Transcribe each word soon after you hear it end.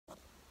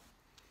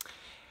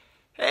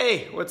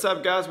Hey, what's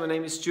up guys? My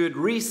name is Stuart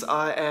Reese.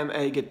 I am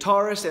a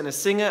guitarist and a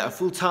singer, a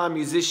full-time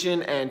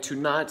musician, and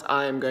tonight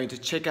I am going to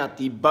check out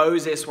the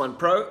Bose S1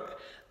 Pro,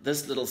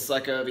 this little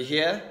sucker over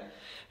here.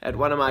 At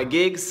one of my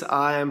gigs,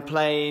 I am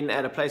playing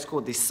at a place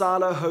called the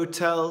Silo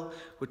Hotel,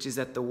 which is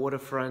at the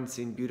waterfront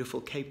in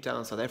beautiful Cape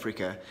Town, South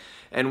Africa.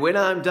 And when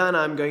I'm done,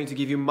 I'm going to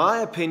give you my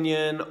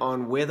opinion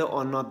on whether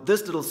or not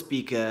this little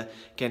speaker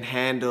can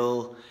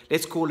handle,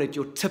 let's call it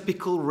your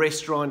typical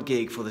restaurant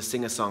gig for the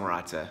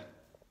singer-songwriter.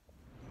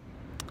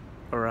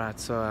 Alright,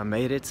 so I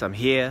made it, I'm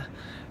here.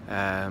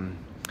 Let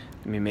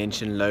me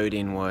mention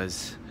loading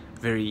was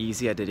very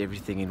easy. I did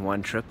everything in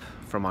one trip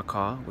from my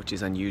car, which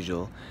is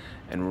unusual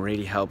and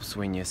really helps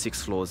when you're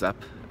 6 floors up.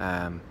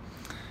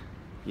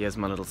 Here's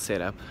my little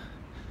setup.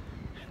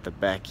 At the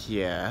back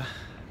here,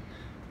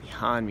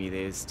 behind me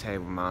there's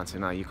Table Mountain.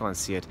 Now you can't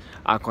see it,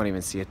 I can't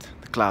even see it,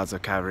 the clouds are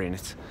covering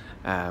it.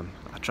 I'll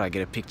try to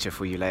get a picture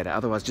for you later,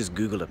 otherwise just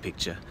Google a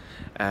picture.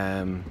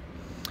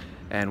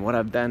 And what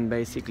I've done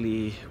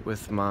basically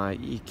with my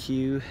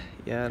EQ,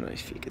 yeah, I don't know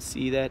if you can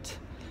see that.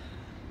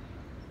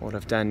 What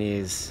I've done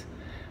is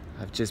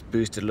I've just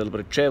boosted a little bit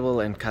of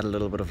treble and cut a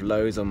little bit of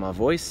lows on my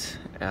voice.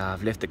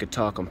 I've left the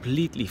guitar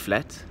completely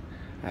flat.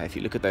 If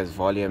you look at those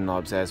volume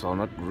knobs as well,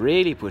 not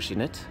really pushing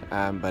it,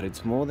 but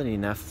it's more than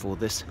enough for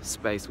this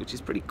space, which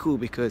is pretty cool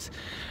because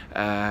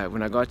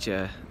when I got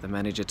here, the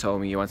manager told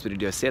me he wants me to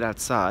do a set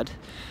outside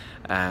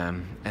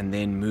and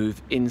then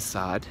move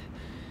inside.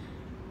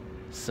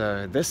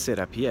 So this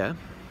setup here,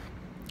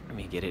 let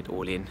me get it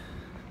all in.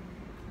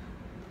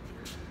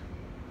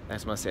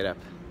 That's my setup,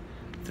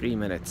 3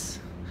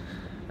 minutes.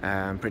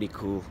 Pretty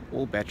cool,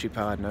 all battery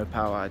powered, no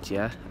power out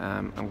here.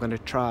 I'm going to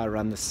try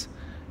run this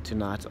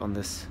tonight on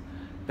this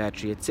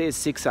battery. It says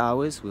 6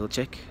 hours, we'll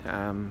check.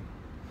 I'm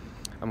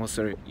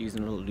also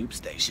using a little loop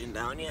station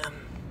down here.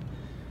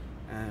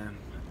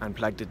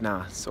 Unplugged it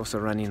now, it's also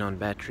running on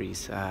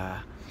batteries.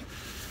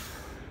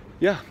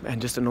 Yeah,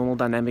 and just a normal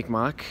dynamic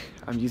mic.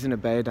 I'm using a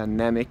Bose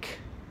Dynamic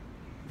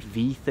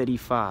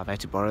V35. I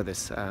had to borrow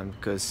this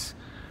because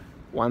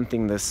one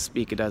thing this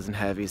speaker doesn't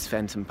have is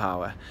phantom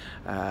power.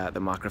 The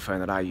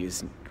microphone that I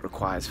use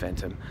requires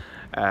phantom,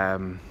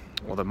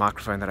 or the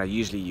microphone that I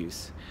usually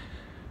use.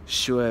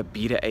 Shure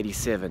Beta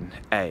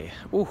 87A.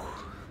 Ooh,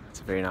 it's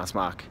a very nice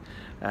mic,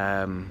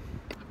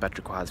 but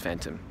requires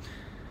phantom.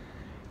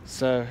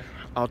 So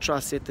I'll try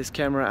to set this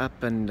camera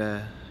up and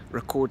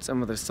record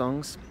some of the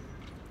songs.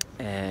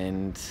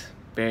 And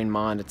bear in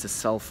mind it's a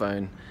cell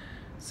phone,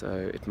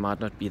 so it might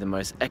not be the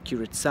most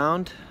accurate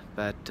sound,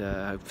 but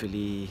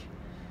hopefully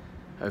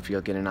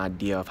you'll get an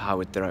idea of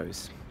how it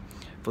throws.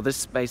 For this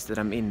space that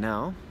I'm in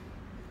now,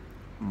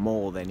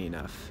 more than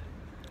enough.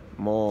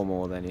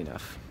 More than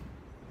enough.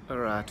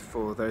 Alright,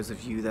 for those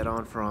of you that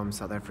aren't from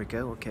South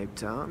Africa or Cape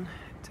Town,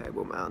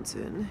 Table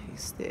Mountain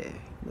is there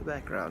in the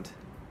background,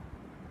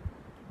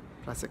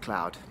 plus a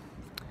cloud.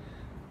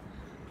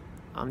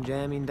 I'm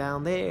jamming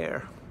down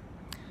there.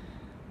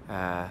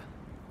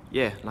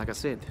 Yeah, like I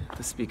said,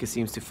 the speaker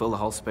seems to fill the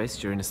whole space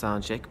during the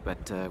sound check,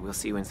 but we'll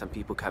see when some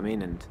people come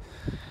in and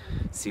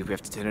see if we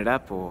have to turn it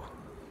up or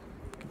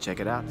check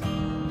it out.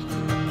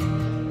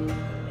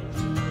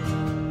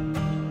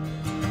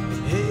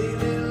 Hey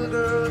little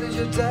girl, is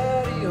your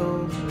daddy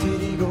home?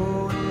 Did he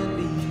go and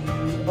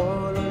leave you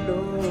all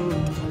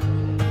alone?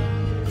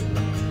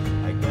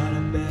 I got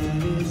a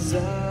bad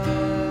desire.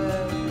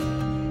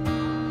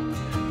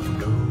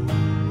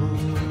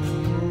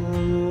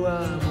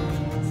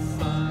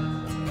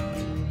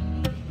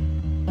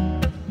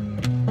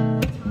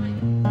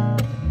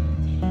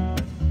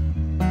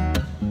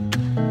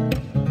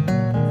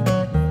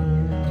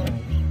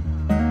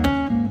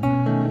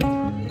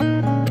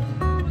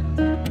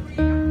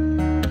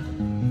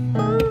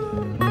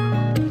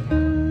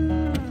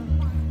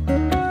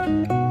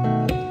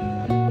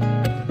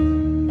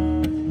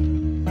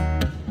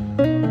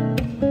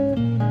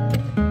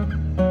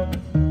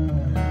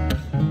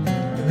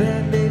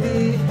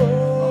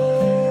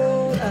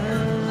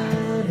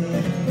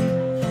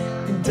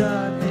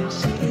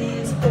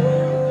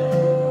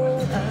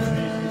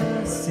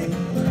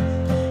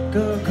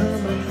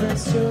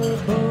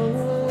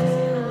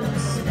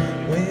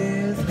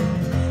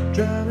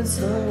 Driving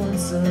slow on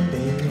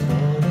Sunday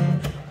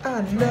morning,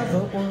 I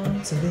never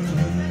want to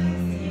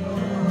leave.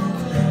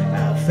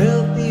 I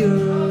felt the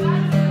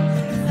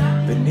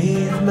earth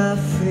beneath my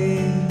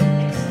feet,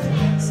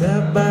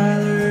 sat by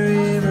the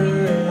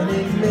river and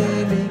it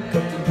made me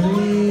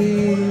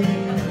complete.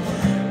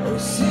 Oh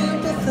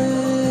simple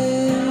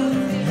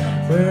thing,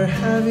 where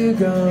have you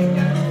gone?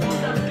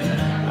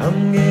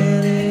 I'm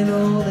getting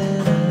old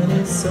and I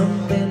need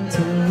something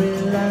to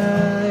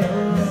rely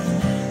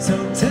on. So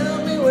tell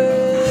me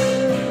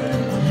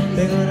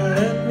they're gonna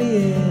let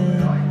me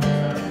in.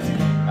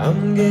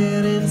 I'm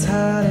getting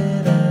tired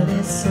and I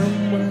need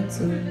somewhere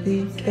to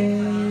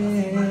begin.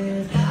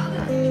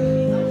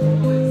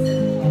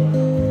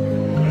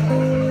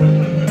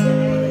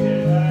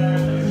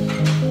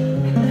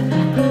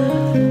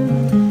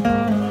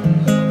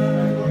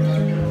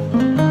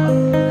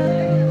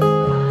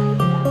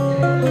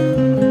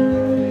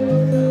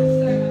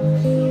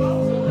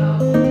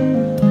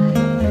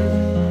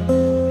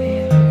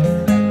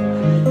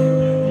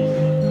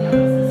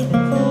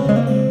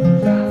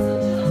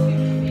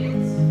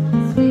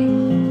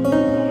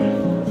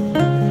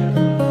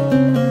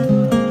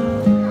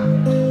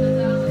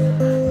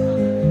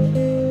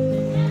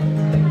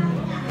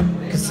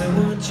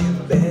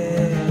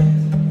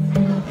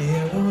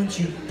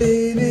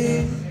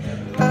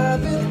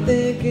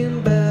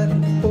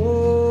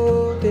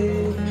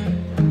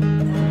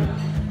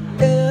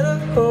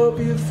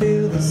 you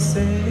feel the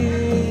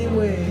same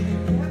way?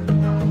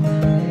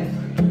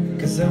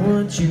 'Cause I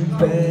want you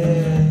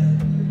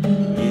bad.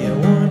 Yeah, I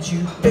want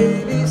you,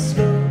 baby.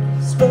 Slow,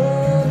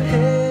 slow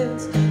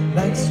hands,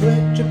 like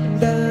sweat dripping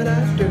down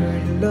after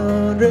your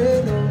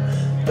laundry. No,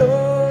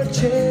 no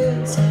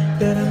chance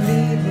that I'm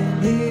leaving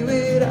here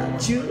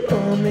without you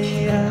on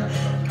me.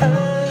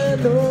 I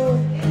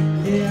know,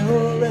 yeah, I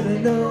already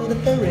know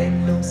that there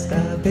ain't no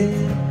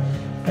stopping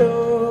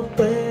your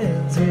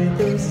plans with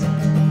those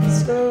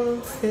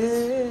slow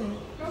hands.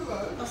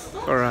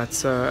 Alright,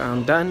 so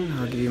I'm done.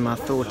 I'll give you my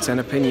thoughts and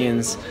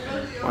opinions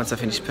once I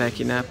finish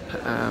packing up.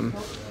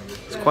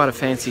 It's quite a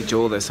fancy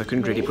jaw this. I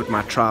couldn't really put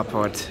my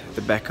tripod at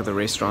the back of the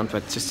restaurant,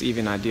 but just to give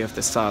you an idea of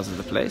the size of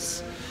the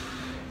place.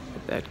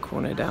 Put that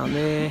corner down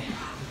there,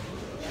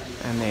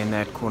 and then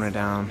that corner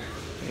down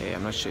there.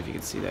 I'm not sure if you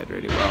can see that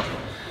really well,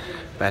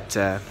 but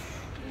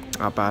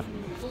about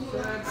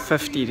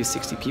 50 to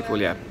 60 people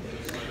here.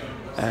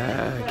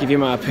 Give you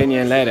my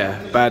opinion later,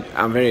 but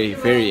I'm very,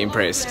 very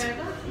impressed.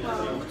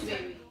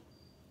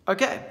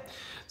 Okay,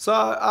 so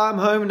I'm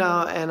home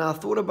now, and I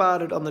thought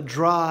about it on the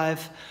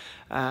drive.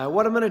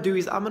 What I'm going to do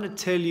is I'm going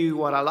to tell you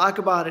what I like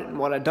about it and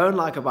what I don't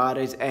like about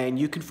it, and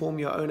you can form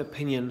your own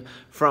opinion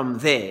from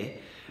there.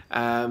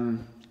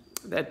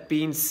 That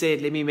being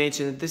said, let me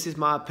mention that this is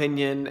my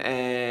opinion,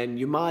 and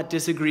you might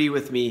disagree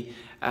with me,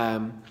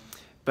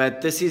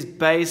 but this is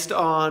based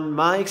on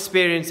my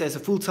experience as a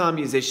full-time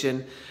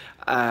musician.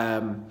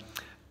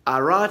 I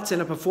write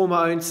and I perform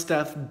my own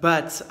stuff,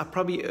 but I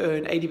probably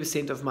earn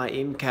 80% of my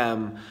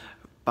income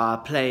by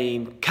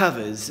playing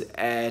covers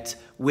at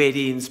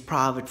weddings,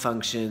 private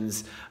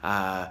functions,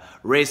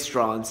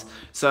 restaurants.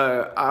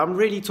 So I'm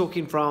really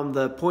talking from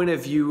the point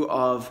of view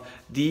of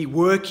the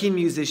working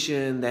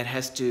musician that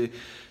has to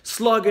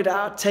slog it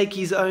out, take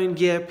his own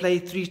gear, play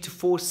 3 to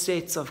 4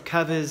 sets of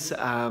covers.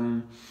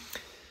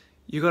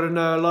 You got to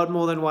know a lot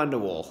more than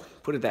Wonderwall,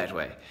 put it that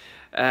way.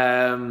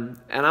 And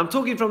I'm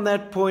talking from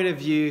that point of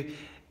view.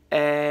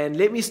 And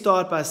let me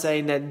start by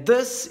saying that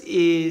this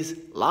is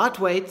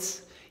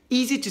lightweight,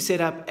 easy to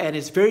set up, and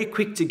it's very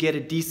quick to get a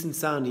decent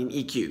sounding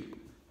EQ.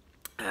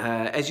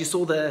 As you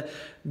saw, the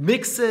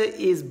mixer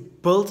is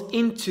built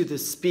into the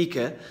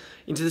speaker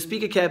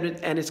cabinet,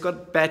 and it's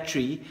got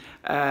battery.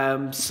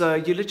 So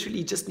you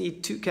literally just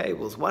need 2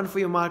 cables, one for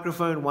your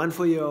microphone, one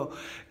for your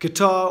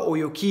guitar or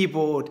your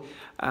keyboard.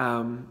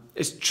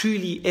 It's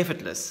truly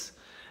effortless.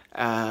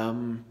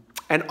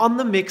 And on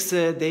the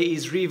mixer, there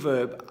is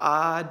reverb.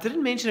 I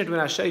didn't mention it when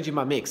I showed you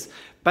my mix,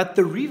 but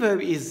the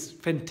reverb is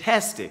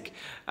fantastic.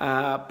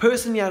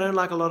 Personally, I don't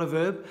like a lot of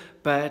verb,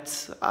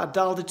 but I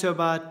dialed it to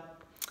about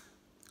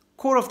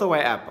quarter of the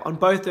way up on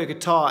both the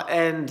guitar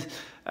and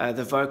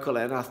the vocal,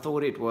 and I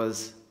thought it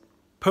was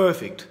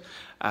perfect.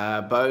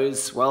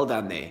 Bose, well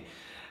done there.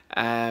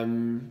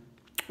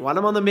 While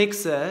I'm on the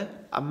mixer,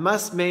 I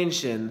must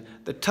mention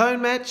the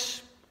tone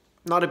match.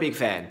 Not a big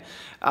fan.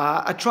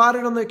 I tried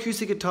it on the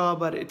acoustic guitar,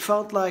 but it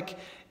felt like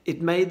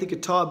it made the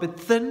guitar a bit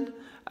thin,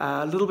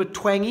 a little bit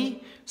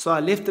twangy, so I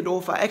left it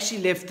off. I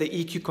actually left the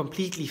EQ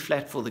completely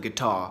flat for the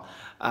guitar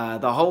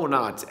the whole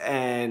night,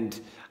 and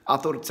I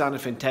thought it sounded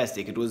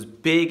fantastic. It was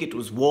big, it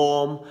was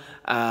warm,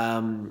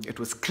 it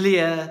was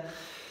clear.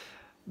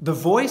 The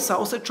voice, I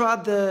also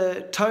tried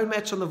the tone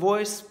match on the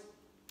voice.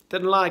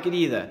 Didn't like it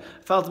either.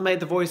 Felt it made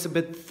the voice a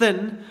bit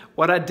thin.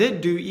 What I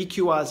did do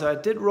EQ-wise, so I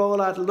did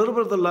roll out a little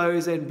bit of the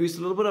lows and boost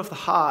a little bit of the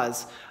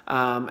highs,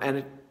 and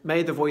it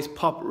made the voice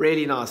pop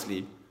really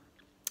nicely.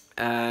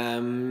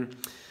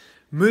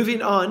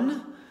 Moving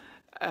on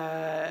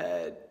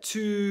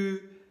to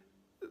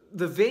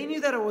the venue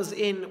that I was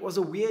in was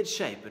a weird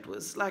shape. It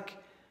was like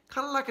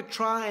kind of like a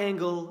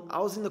triangle. I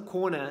was in the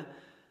corner.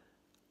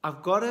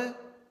 I've got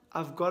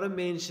to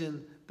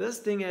mention, this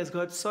thing has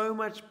got so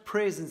much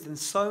presence and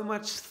so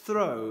much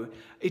throw.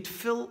 It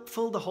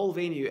filled the whole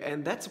venue,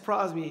 and that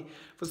surprised me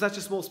for such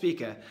a small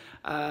speaker.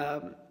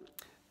 I'm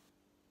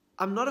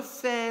not a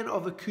fan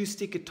of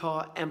acoustic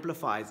guitar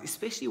amplifiers,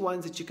 especially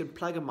ones that you can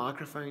plug a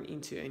microphone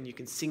into and you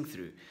can sing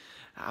through.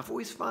 I've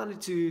always found it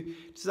to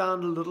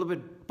sound a little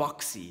bit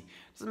boxy.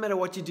 Doesn't matter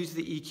what you do to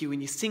the EQ, when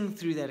you sing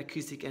through that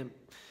acoustic amp,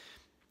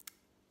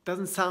 it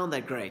doesn't sound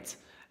that great.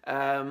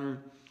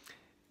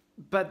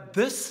 But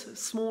this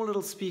small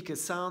little speaker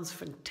sounds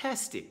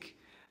fantastic.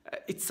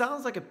 It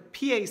sounds like a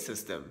PA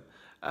system.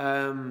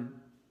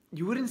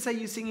 You wouldn't say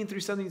you're singing through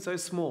something so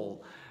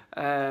small,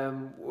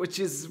 which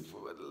is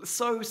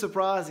so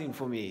surprising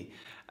for me.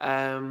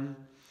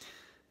 I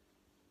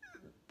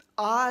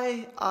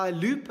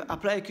loop, I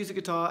play acoustic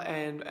guitar,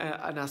 and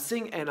I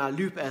sing and I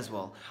loop as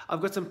well.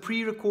 I've got some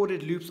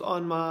pre-recorded loops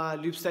on my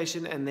loop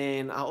station, and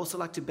then I also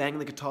like to bang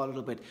the guitar a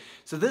little bit.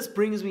 So this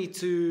brings me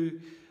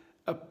to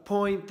a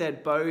point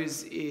that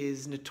Bose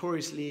is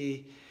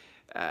notoriously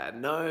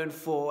known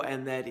for,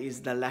 and that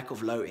is the lack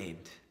of low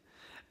end.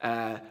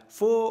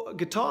 For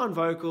guitar and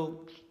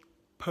vocal,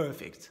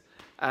 perfect.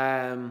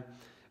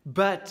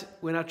 But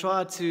when I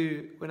try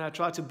to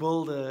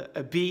build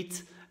a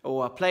beat,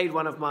 or I played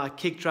one of my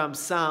kick drum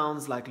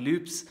sounds like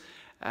loops,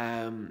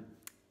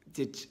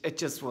 it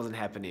just wasn't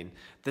happening.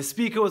 The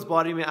speaker was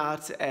bottoming me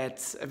out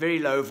at a very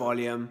low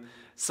volume,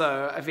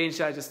 so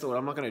eventually I just thought,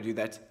 I'm not going to do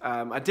that.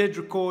 I did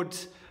record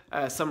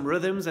some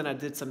rhythms and I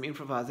did some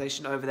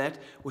improvisation over that,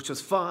 which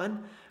was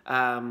fun.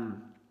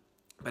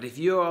 But if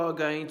you are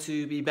going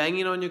to be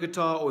banging on your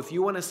guitar, or if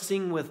you want to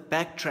sing with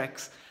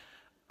backtracks,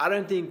 I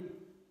don't think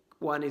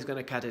one is going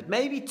to cut it.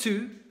 Maybe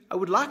two. I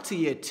would like to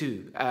hear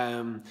two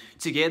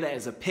together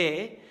as a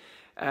pair.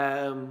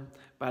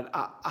 But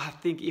I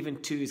think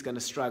even two is going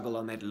to struggle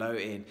on that low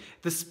end.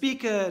 The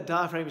speaker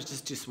diaphragm is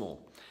just too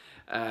small.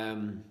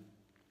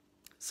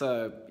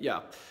 So,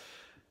 yeah.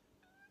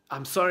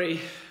 I'm sorry,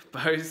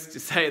 Bose, to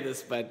say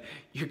this, but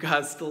you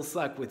guys still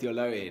suck with your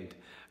low end.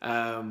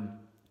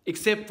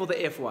 Except for the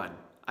F1.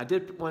 I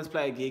did once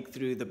play a gig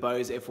through the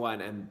Bose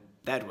F1, and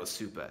that was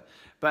super.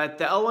 But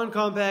the L1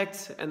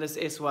 Compact and this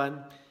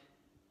S1,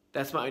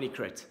 that's my only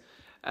crit.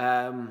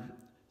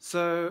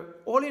 So,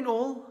 all in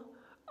all,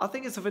 I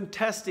think it's a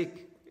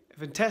fantastic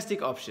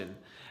option.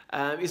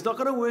 It's not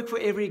going to work for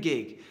every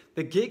gig.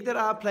 The gig that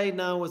I played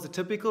now was a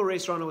typical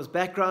restaurant. It was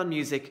background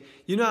music.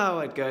 You know how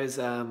it goes.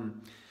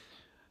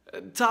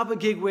 Type of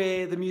gig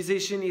where the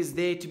musician is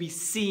there to be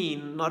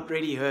seen, not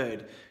really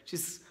heard. Which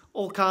is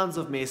all kinds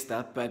of messed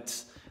up,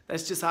 but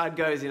that's just how it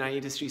goes in our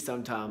industry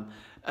sometimes.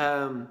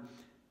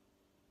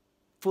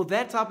 For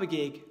that type of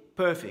gig,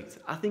 perfect.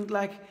 I think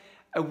like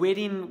a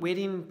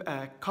wedding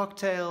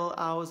cocktail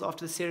hours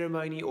after the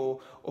ceremony, or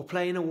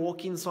playing a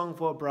walk-in song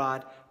for a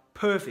bride,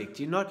 perfect.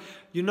 You're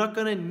not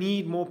going to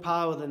need more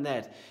power than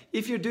that.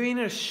 If you're doing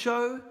a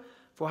show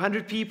for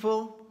 100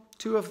 people,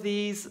 two of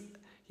these,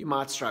 you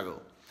might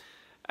struggle.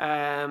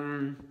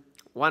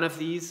 One of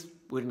these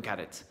wouldn't cut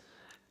it.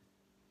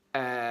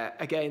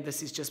 Again,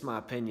 this is just my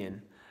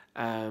opinion.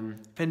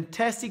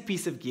 Fantastic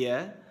piece of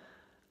gear.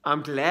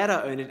 I'm glad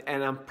I own it,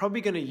 and I'm probably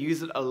going to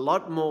use it a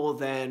lot more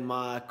than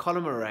my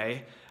column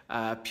array,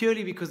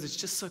 purely because it's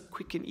just so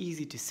quick and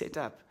easy to set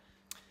up.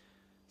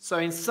 So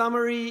in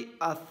summary,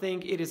 I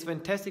think it is a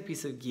fantastic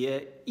piece of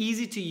gear,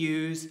 easy to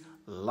use,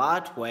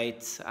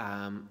 lightweight,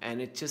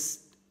 and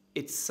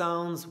it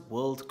sounds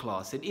world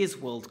class. It is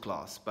world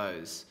class,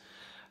 Bose.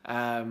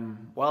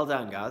 Well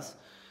done, guys.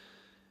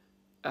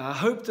 I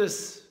hope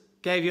this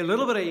gave you a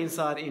little bit of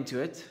insight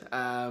into it.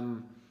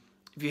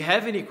 If you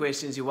have any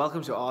questions, you're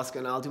welcome to ask,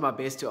 and I'll do my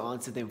best to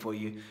answer them for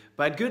you.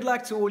 But good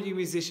luck to all you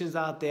musicians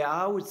out there.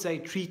 I would say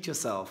treat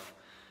yourself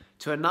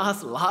to a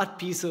nice light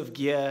piece of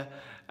gear,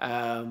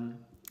 and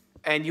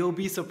you'll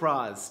be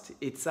surprised.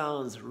 It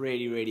sounds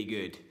really, really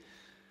good.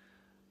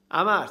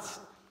 I'm out.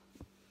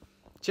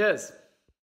 Cheers.